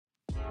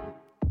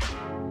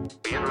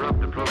We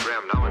interrupt the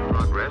program now in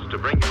progress to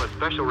bring you a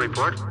special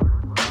report.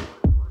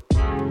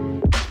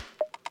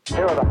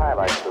 Here are the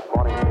highlights this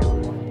morning's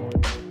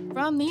news.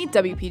 From the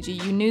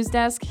WPGU News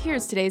Desk,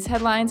 here's today's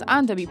headlines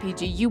on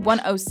WPGU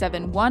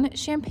 1071,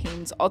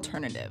 Champaign's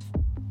Alternative.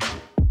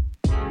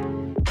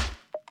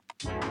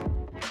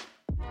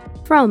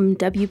 From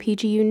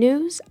WPGU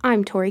News,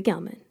 I'm Tori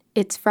Gelman.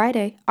 It's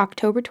Friday,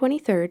 October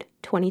 23rd,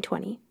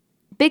 2020.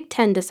 Big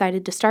Ten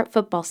decided to start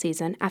football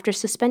season after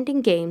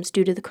suspending games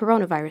due to the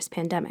coronavirus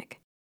pandemic.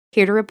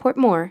 Here to report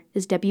more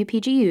is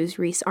WPGU's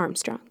Reese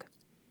Armstrong.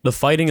 The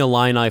Fighting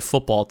Illini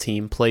football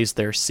team plays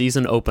their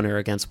season opener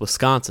against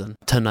Wisconsin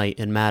tonight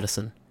in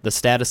Madison. The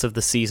status of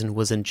the season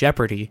was in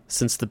jeopardy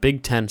since the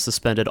Big Ten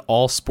suspended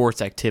all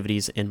sports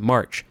activities in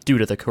March due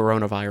to the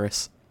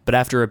coronavirus. But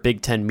after a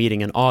Big Ten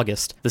meeting in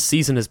August, the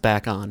season is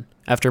back on.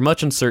 After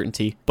much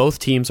uncertainty, both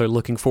teams are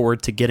looking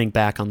forward to getting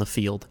back on the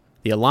field.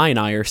 The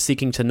Illini are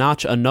seeking to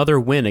notch another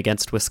win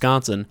against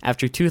Wisconsin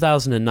after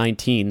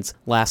 2019's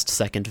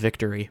last-second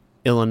victory.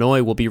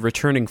 Illinois will be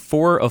returning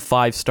 4 of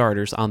 5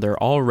 starters on their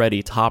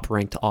already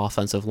top-ranked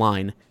offensive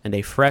line, and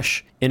a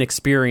fresh,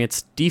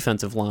 inexperienced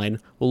defensive line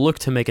will look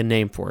to make a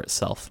name for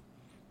itself.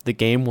 The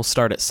game will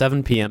start at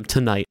 7 p.m.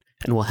 tonight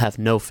and will have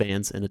no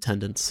fans in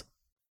attendance.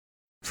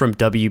 From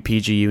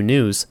WPGU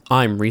News,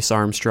 I'm Reese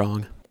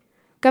Armstrong.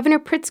 Governor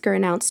Pritzker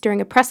announced during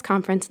a press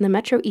conference in the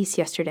Metro East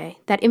yesterday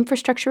that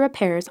infrastructure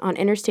repairs on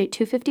Interstate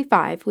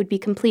 255 would be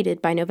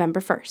completed by November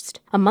 1st,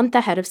 a month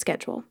ahead of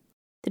schedule.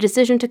 The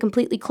decision to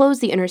completely close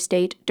the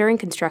interstate during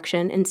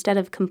construction instead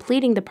of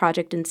completing the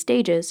project in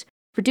stages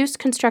reduced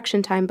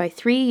construction time by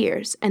 3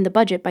 years and the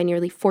budget by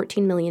nearly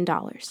 $14 million.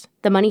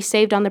 The money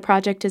saved on the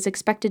project is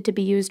expected to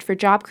be used for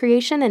job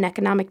creation and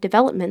economic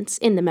developments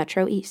in the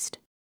Metro East.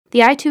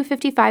 The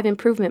I-255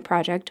 improvement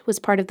project was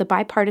part of the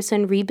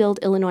bipartisan Rebuild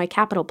Illinois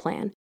Capital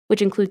Plan,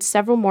 which includes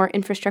several more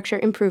infrastructure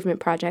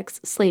improvement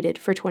projects slated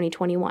for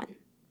 2021.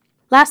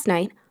 Last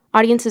night,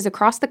 audiences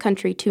across the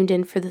country tuned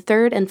in for the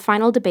third and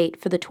final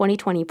debate for the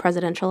 2020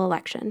 presidential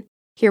election.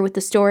 Here with the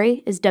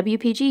story is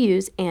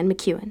WPGU's Ann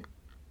McEwen.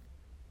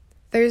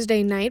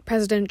 Thursday night,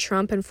 President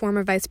Trump and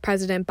former Vice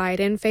President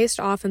Biden faced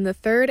off in the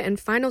third and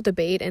final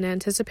debate in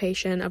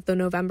anticipation of the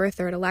November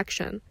 3rd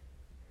election.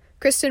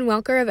 Kristen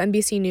Welker of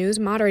NBC News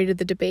moderated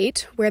the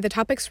debate, where the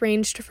topics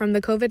ranged from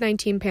the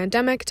COVID-19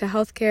 pandemic to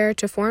healthcare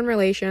to foreign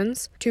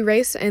relations to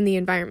race and the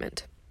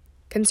environment.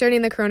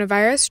 Concerning the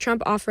coronavirus,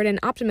 Trump offered an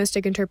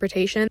optimistic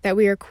interpretation that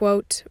we are,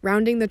 quote,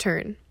 rounding the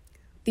turn.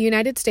 The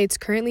United States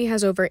currently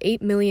has over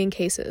 8 million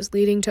cases,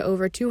 leading to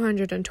over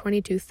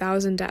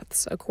 222,000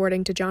 deaths,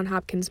 according to Johns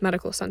Hopkins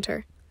Medical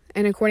Center.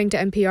 And according to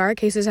NPR,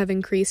 cases have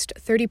increased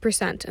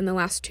 30% in the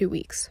last 2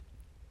 weeks.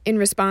 In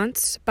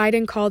response,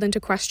 Biden called into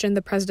question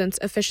the president's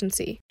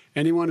efficiency.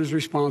 Anyone who's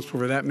responsible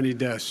for that many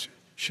deaths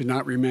should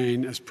not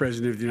remain as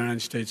president of the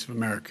United States of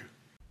America.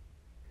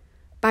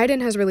 Biden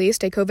has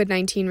released a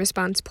COVID-19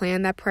 response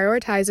plan that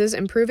prioritizes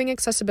improving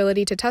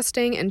accessibility to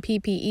testing and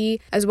PPE,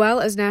 as well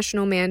as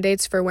national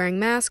mandates for wearing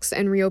masks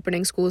and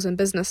reopening schools and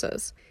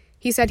businesses.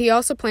 He said he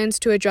also plans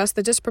to address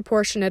the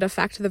disproportionate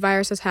effect the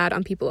virus has had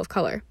on people of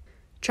color.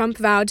 Trump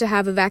vowed to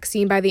have a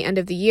vaccine by the end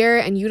of the year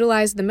and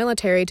utilized the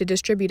military to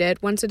distribute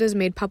it once it is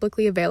made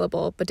publicly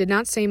available, but did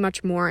not say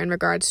much more in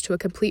regards to a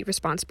complete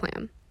response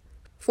plan.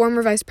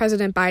 Former Vice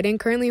President Biden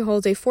currently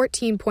holds a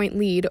 14-point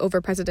lead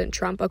over President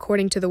Trump,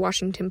 according to the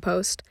Washington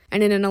Post,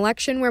 and in an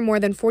election where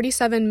more than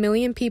 47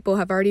 million people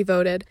have already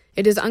voted,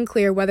 it is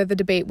unclear whether the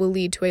debate will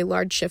lead to a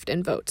large shift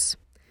in votes.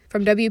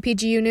 From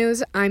WPGU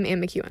News, I'm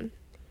Ann McEwen.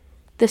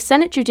 The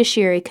Senate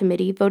Judiciary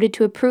Committee voted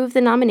to approve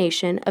the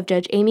nomination of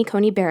Judge Amy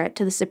Coney Barrett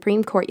to the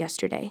Supreme Court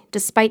yesterday,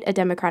 despite a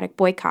Democratic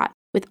boycott,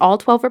 with all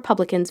 12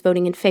 Republicans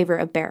voting in favor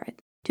of Barrett.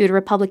 Due to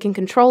Republican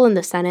control in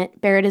the Senate,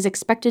 Barrett is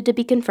expected to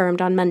be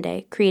confirmed on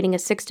Monday, creating a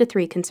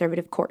 6-3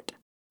 conservative court.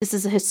 This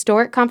is a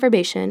historic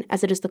confirmation,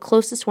 as it is the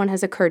closest one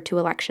has occurred to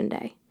Election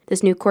Day.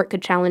 This new court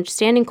could challenge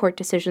standing court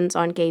decisions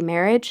on gay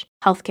marriage,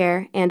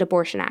 healthcare, and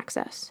abortion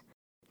access.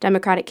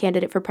 Democratic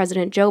candidate for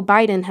President Joe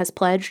Biden has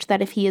pledged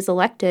that if he is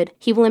elected,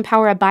 he will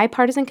empower a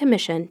bipartisan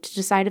commission to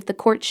decide if the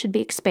court should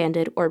be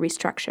expanded or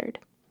restructured.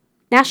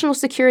 National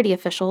security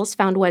officials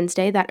found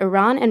Wednesday that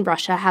Iran and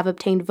Russia have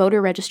obtained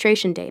voter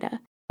registration data.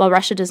 While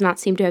Russia does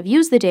not seem to have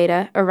used the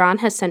data, Iran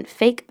has sent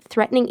fake,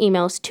 threatening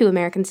emails to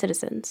American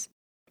citizens.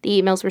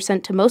 The emails were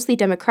sent to mostly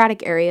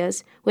Democratic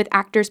areas, with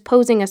actors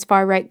posing as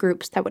far-right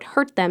groups that would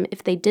hurt them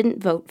if they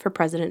didn't vote for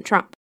President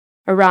Trump.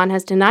 Iran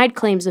has denied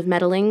claims of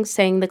meddling,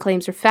 saying the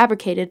claims are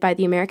fabricated by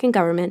the American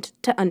government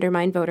to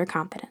undermine voter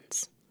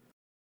confidence.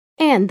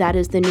 And that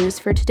is the news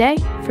for today.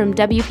 From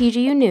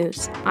WPGU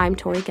News, I'm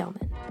Tori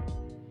Gelman.